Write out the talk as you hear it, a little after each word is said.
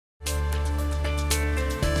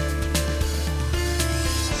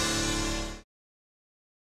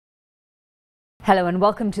Hello and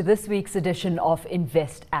welcome to this week's edition of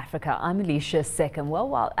Invest Africa. I'm Alicia Seckham. Well,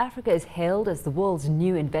 while Africa is hailed as the world's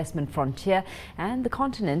new investment frontier and the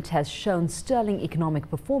continent has shown sterling economic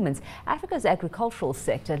performance, Africa's agricultural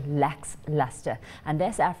sector lacks luster.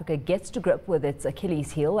 Unless Africa gets to grip with its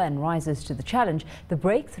Achilles heel and rises to the challenge, the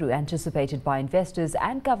breakthrough anticipated by investors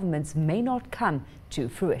and governments may not come to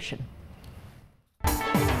fruition.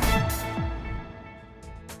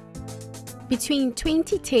 Between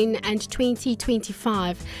 2010 and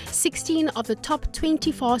 2025, 16 of the top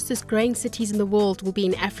 20 fastest growing cities in the world will be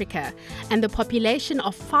in Africa, and the population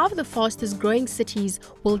of 5 of the fastest growing cities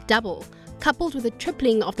will double, coupled with a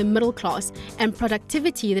tripling of the middle class and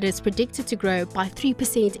productivity that is predicted to grow by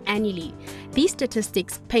 3% annually. These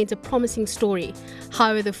statistics paint a promising story.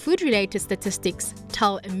 However, the food-related statistics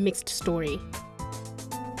tell a mixed story.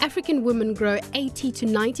 African women grow 80 to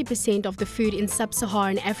 90% of the food in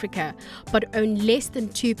sub-Saharan Africa, but own less than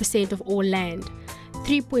 2% of all land.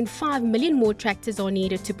 3.5 million more tractors are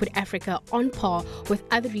needed to put Africa on par with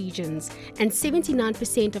other regions, and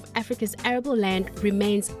 79% of Africa's arable land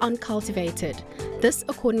remains uncultivated. This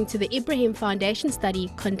according to the Ibrahim Foundation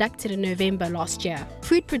study conducted in November last year.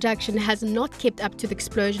 Food production has not kept up to the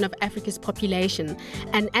explosion of Africa's population,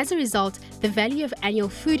 and as a result, the value of annual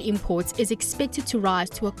food imports is expected to rise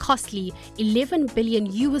to a costly $11 billion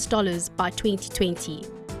by 2020.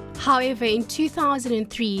 However, in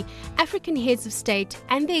 2003, African heads of state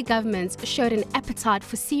and their governments showed an appetite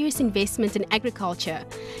for serious investment in agriculture.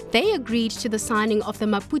 They agreed to the signing of the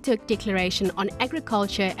Maputo Declaration on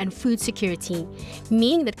Agriculture and Food Security,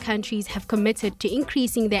 meaning that countries have committed to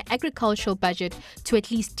increasing their agricultural budget to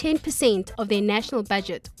at least 10% of their national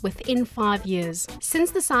budget within 5 years.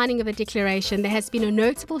 Since the signing of the declaration, there has been a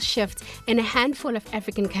notable shift in a handful of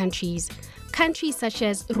African countries. Countries such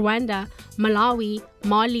as Rwanda, Malawi,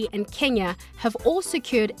 Mali and Kenya have all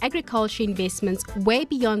secured agriculture investments way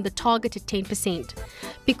beyond the targeted 10%.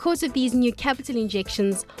 Because of these new capital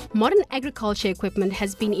injections, modern agriculture equipment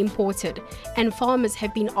has been imported and farmers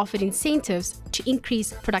have been offered incentives to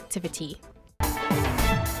increase productivity.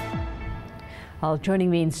 Well, joining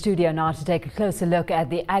me in studio now to take a closer look at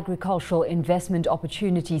the agricultural investment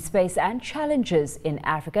opportunity space and challenges in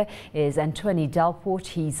Africa is Antony Delport.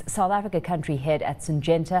 He's South Africa country head at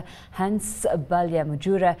Syngenta, Hans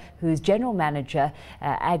Balyamujura, who's general manager,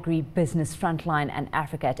 agri-business frontline and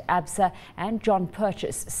Africa at ABSA, and John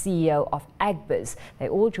Purchase, CEO of AgBiz. They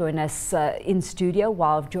all join us in studio,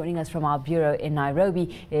 while joining us from our bureau in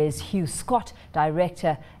Nairobi is Hugh Scott,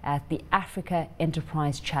 director at the Africa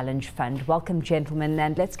Enterprise Challenge Fund. Welcome, gentlemen,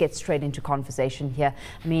 and let's get straight into conversation here.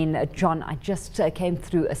 I mean, John, I just came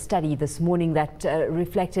through a study this morning that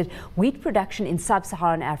reflected wheat production in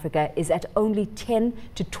sub-Saharan Africa is at only 10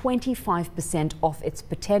 to 25% of its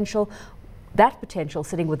potential. That potential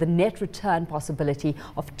sitting with a net return possibility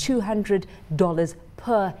of $200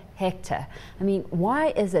 per hectare. I mean, why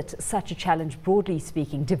is it such a challenge, broadly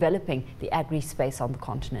speaking, developing the agri space on the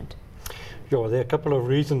continent? Sure, there are a couple of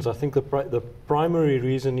reasons. I think the primary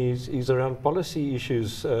reason is around policy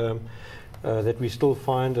issues that we still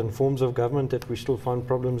find, and forms of government that we still find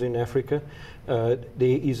problems in Africa. There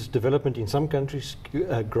is development in some countries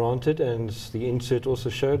granted, and the insert also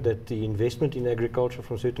showed that the investment in agriculture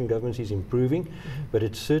from certain governments is improving, but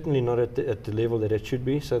it's certainly not at the level that it should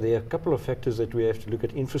be. So there are a couple of factors that we have to look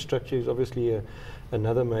at. Infrastructure is obviously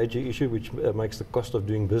another major issue, which makes the cost of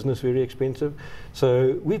doing business very expensive.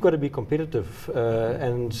 So we've got to be competitive,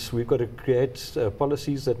 and we've got to create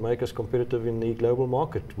policies that make us competitive in the global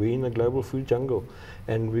market. We're in a global food jungle,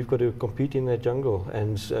 and we've got to compete in that jungle,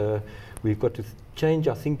 and we've got to change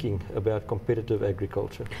our thinking about competitive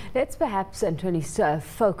agriculture. Let's perhaps, Antony,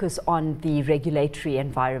 focus on the regulatory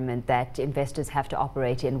environment that investors have to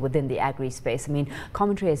operate in within the agri space. I mean,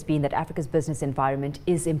 commentary has been that Africa's business environment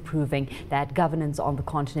is improving, that governance on the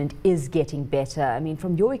continent is getting better. I mean,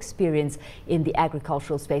 from your experience in the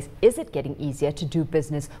agricultural space, is it getting easier to do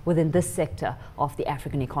business within this sector of the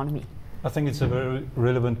African economy? I think it's a very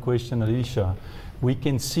relevant question, Alicia. We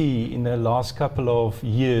can see in the last couple of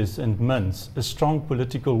years and months a strong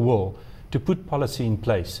political will to put policy in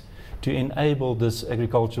place to enable this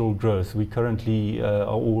agricultural growth we currently are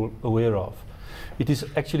all aware of. It is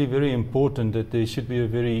actually very important that there should be a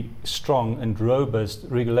very strong and robust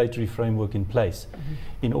regulatory framework in place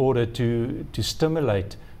in order to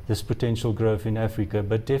stimulate this potential growth in Africa.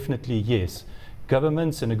 But definitely, yes,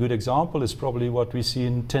 governments, and a good example is probably what we see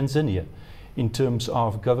in Tanzania. in terms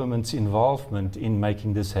of government's involvement in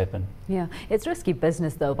making this happen. Yeah, it's risky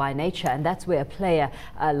business though by nature, and that's where a player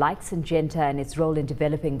like Syngenta and its role in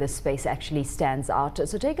developing this space actually stands out.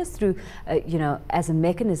 So take us through, as a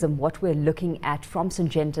mechanism, what we're looking at from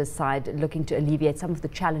Syngenta's side, looking to alleviate some of the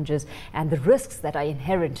challenges and the risks that are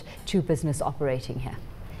inherent to business operating here.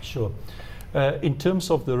 Sure. In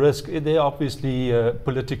terms of the risk, there are obviously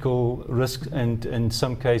political risks and in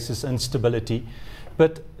some cases instability,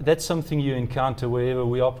 but that's something you encounter wherever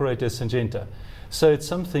we operate as Syngenta. So it's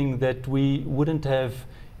something that we wouldn't have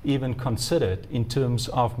even considered in terms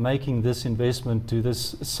of making this investment to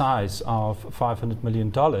this size of $500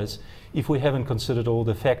 million if we haven't considered all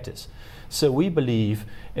the factors. So we believe,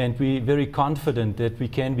 and we're very confident, that we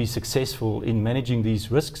can be successful in managing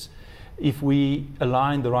these risks if we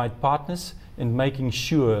align the right partners and making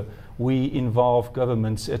sure we involve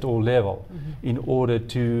governments at all levels in order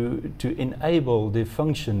to enable their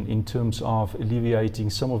function in terms of alleviating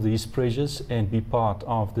some of these pressures and be part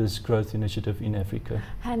of this growth initiative in Africa.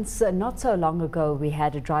 Hence, not so long ago, we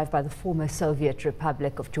had a drive by the former Soviet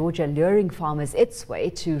Republic of Georgia, luring farmers its way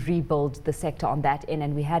to rebuild the sector on that end.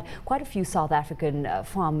 And we had quite a few South African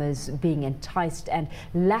farmers being enticed, and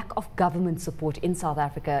lack of government support in South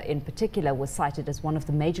Africa in particular was cited as one of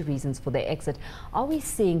the major reasons for their exit. Are we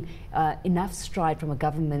seeing enough stride from a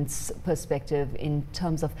government's perspective in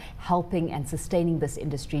terms of helping and sustaining this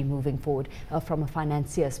industry moving forward from a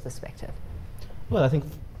financier's perspective? Well, I think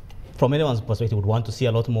from anyone's perspective, would want to see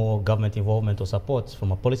a lot more government involvement or support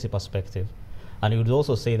from a policy perspective. And you would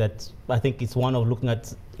also say that I think it's one of looking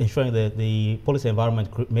at ensuring that the policy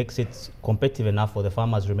environment makes it competitive enough for the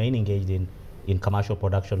farmers remain engaged in commercial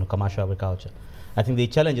production or commercial agriculture. I think the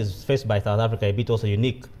challenges faced by South Africa are a bit also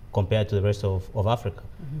unique compared to the rest of Africa.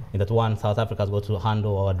 In that one, South Africa has got to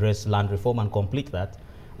handle or address land reform and complete that.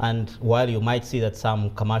 And while you might see that some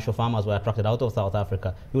commercial farmers were attracted out of South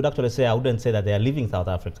Africa, you would actually say, I wouldn't say that they are leaving South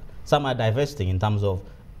Africa. Some are divesting in terms of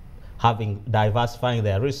diversifying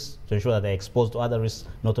their risks to ensure that they're exposed to other risks,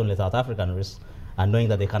 not only South African risks, and knowing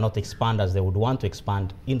that they cannot expand as they would want to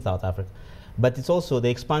expand in South Africa. But it's also, the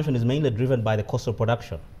expansion is mainly driven by the cost of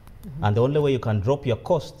production. And the only way you can drop your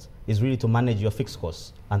costs is really to manage your fixed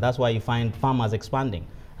costs. And that's why you find farmers expanding.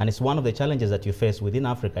 And it's one of the challenges that you face within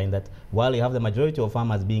Africa, in that while you have the majority of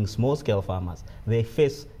farmers being small-scale farmers, they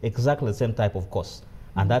face exactly the same type of costs.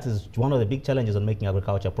 And that is one of the big challenges on making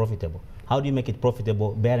agriculture profitable. How do you make it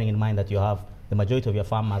profitable, bearing in mind that you have the majority of your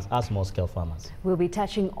farmers are small-scale farmers? We'll be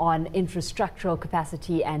touching on infrastructural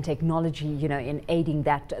capacity and technology, in aiding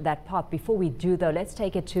that path. Before we do, though, let's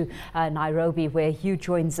take it to Nairobi, where Hugh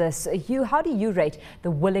joins us. Hugh, how do you rate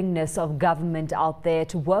the willingness of government out there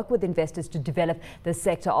to work with investors to develop the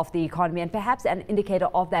sector of the economy? And perhaps an indicator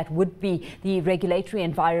of that would be the regulatory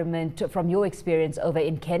environment from your experience over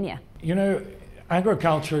in Kenya.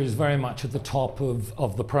 Agriculture is very much at the top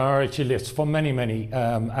of the priority list for many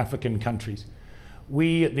African countries.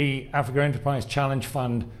 We at the Africa Enterprise Challenge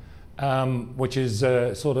Fund, which is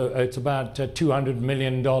it's about a $200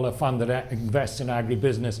 million fund that invests in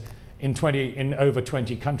agribusiness in over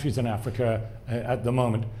 20 countries in Africa at the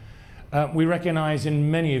moment. We recognize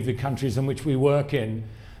in many of the countries in which we work in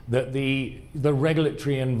that the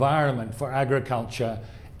regulatory environment for agriculture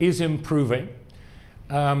is improving.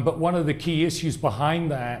 But one of the key issues behind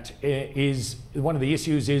that is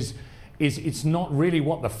it's not really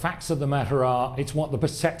what the facts of the matter are, it's what the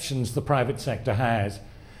perceptions the private sector has.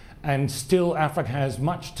 And still Africa has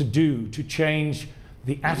much to do to change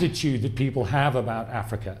the attitude that people have about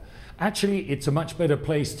Africa. Actually, it's a much better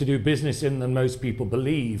place to do business in than most people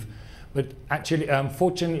believe. But actually,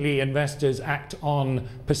 fortunately, investors act on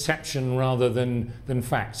perception rather than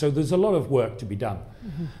fact. So there's a lot of work to be done.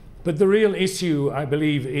 But the real issue, I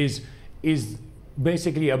believe, is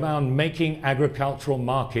basically about making agricultural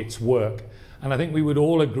markets work. And I think we would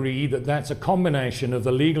all agree that that's a combination of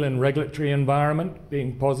the legal and regulatory environment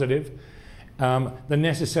being positive, the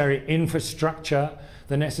necessary infrastructure,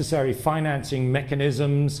 the necessary financing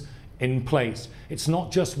mechanisms in place. It's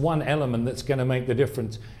not just one element that's going to make the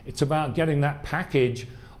difference. It's about getting that package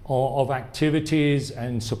of activities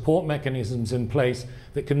and support mechanisms in place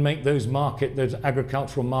that can make those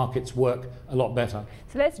agricultural markets work a lot better.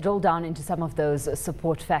 So let's drill down into some of those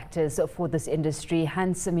support factors for this industry.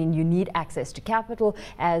 Hence, you need access to capital,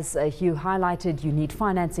 as Hugh highlighted. You need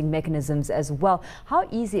financing mechanisms as well. How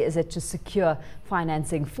easy is it to secure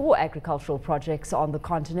financing for agricultural projects on the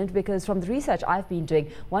continent? Because from the research I've been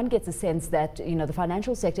doing, one gets a sense that the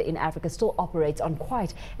financial sector in Africa still operates on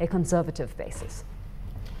quite a conservative basis.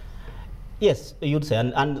 Yes, you'd say,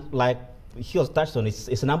 and like Hugh touched on,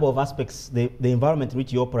 it's a number of aspects. The environment in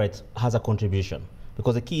which you operate has a contribution.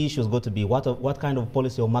 Because the key issue is going to be what kind of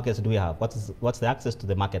policy or markets do we have? What's the access to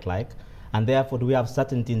the market like? And therefore, do we have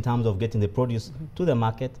certainty in terms of getting the produce to the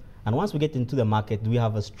market? And once we get into the market, do we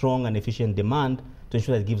have a strong and efficient demand to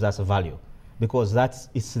ensure that it gives us a value? Because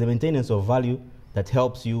it's the maintenance of value that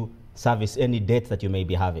helps you service any debt that you may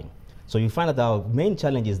be having. So you find that our main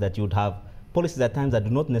challenge is that you would have policies at times that do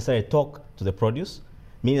not necessarily talk to the produce,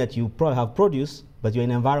 meaning that you probably have produce, but you're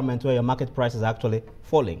in an environment where your market price is actually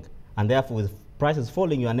falling. And therefore, with prices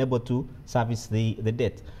falling, you're unable to service the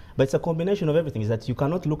debt. But it's a combination of everything, is that you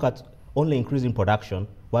cannot look at only increasing production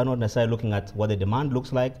while not necessarily looking at what the demand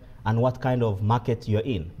looks like and what kind of market you're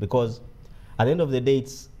in. Because at the end of the day,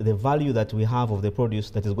 it's the value that we have of the produce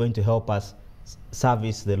that is going to help us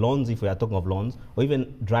service the loans, if we are talking of loans, or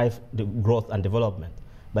even drive the growth and development.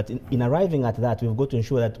 But in arriving at that, we've got to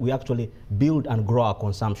ensure that we actually build and grow our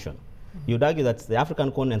consumption. You'd argue that the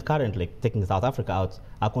African continent currently, taking South Africa out,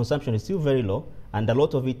 our consumption is still very low, and a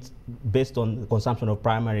lot of it based on the consumption of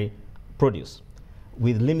primary produce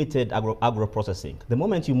with limited agro-processing. The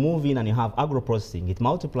moment you move in and you have agro-processing, it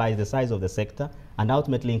multiplies the size of the sector and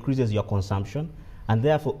ultimately increases your consumption, and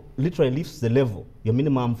therefore literally lifts the level, your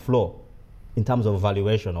minimum floor, in terms of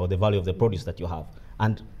valuation or the value of the produce that you have.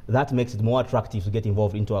 And that makes it more attractive to get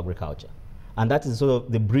involved into agriculture. And that is sort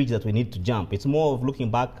of the bridge that we need to jump. It's more of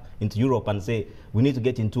looking back into Europe and say, we need to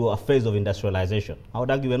get into a phase of industrialization. I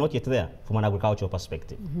would argue we're not yet there from an agricultural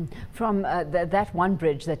perspective. From that one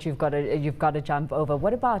bridge that you've got to jump over,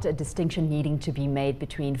 what about a distinction needing to be made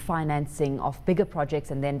between financing of bigger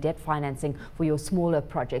projects and then debt financing for your smaller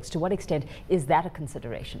projects? To what extent is that a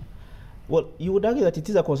consideration? Well, you would argue that it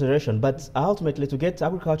is a consideration, but ultimately to get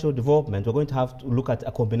agricultural development, we're going to have to look at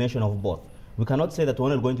a combination of both. We cannot say that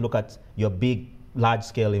we're only going to look at your big,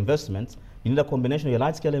 large-scale investments. You need a combination of your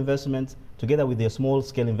large-scale investments together with your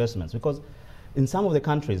small-scale investments, because in some of the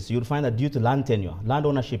countries, you'll find that due to land tenure, land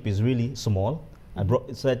ownership is really small.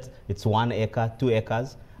 It's 1 acre, 2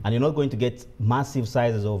 acres, and you're not going to get massive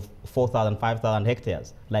sizes of 4,000, 5,000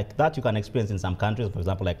 hectares. Like that you can experience in some countries, for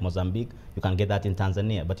example, like Mozambique, you can get that in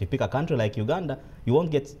Tanzania. But if you pick a country like Uganda, you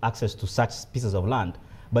won't get access to such pieces of land.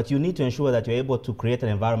 But you need to ensure that you're able to create an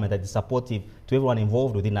environment that is supportive to everyone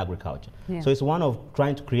involved within agriculture. Yeah. So it's one of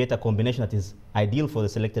trying to create a combination that is ideal for the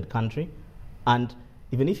selected country. And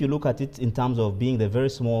even if you look at it in terms of being the very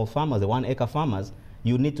small farmers, the 1 acre farmers,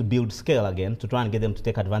 you need to build scale again to try and get them to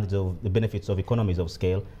take advantage of the benefits of economies of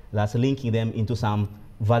scale. That's linking them into some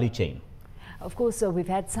value chain. Of course, we've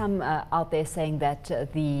had some out there saying that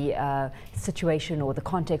the situation or the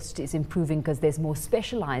context is improving because there's more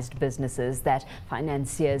specialized businesses that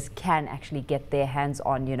financiers can actually get their hands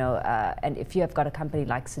on, you know, and if you have got a company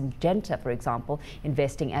like Syngenta, for example,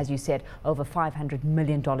 investing, as you said, over $500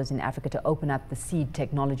 million in Africa to open up the seed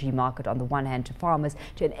technology market on the one hand to farmers,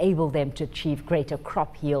 to enable them to achieve greater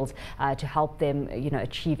crop yield, to help them, you know,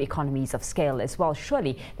 achieve economies of scale as well.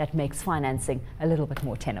 Surely that makes financing a little bit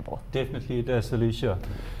more tenable. Definitely it does, Alicia.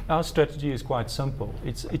 Our strategy is quite simple.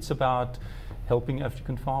 It's about helping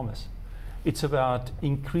African farmers. It's about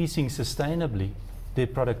increasing sustainably their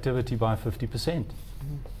productivity by 50%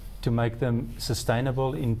 to make them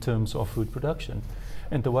sustainable in terms of food production.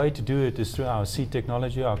 And the way to do it is through our seed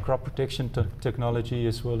technology, our crop protection technology,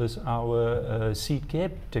 as well as our seed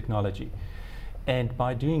care technology. And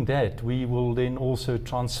by doing that, we will then also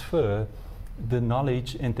transfer the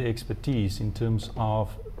knowledge and the expertise in terms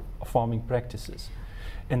of farming practices.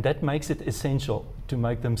 And that makes it essential to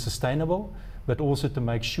make them sustainable, but also to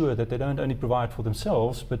make sure that they don't only provide for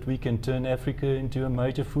themselves, but we can turn Africa into a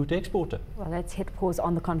major food exporter. Well, let's hit pause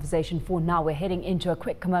on the conversation for now. We're heading into a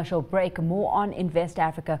quick commercial break. More on Invest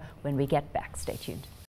Africa when we get back. Stay tuned.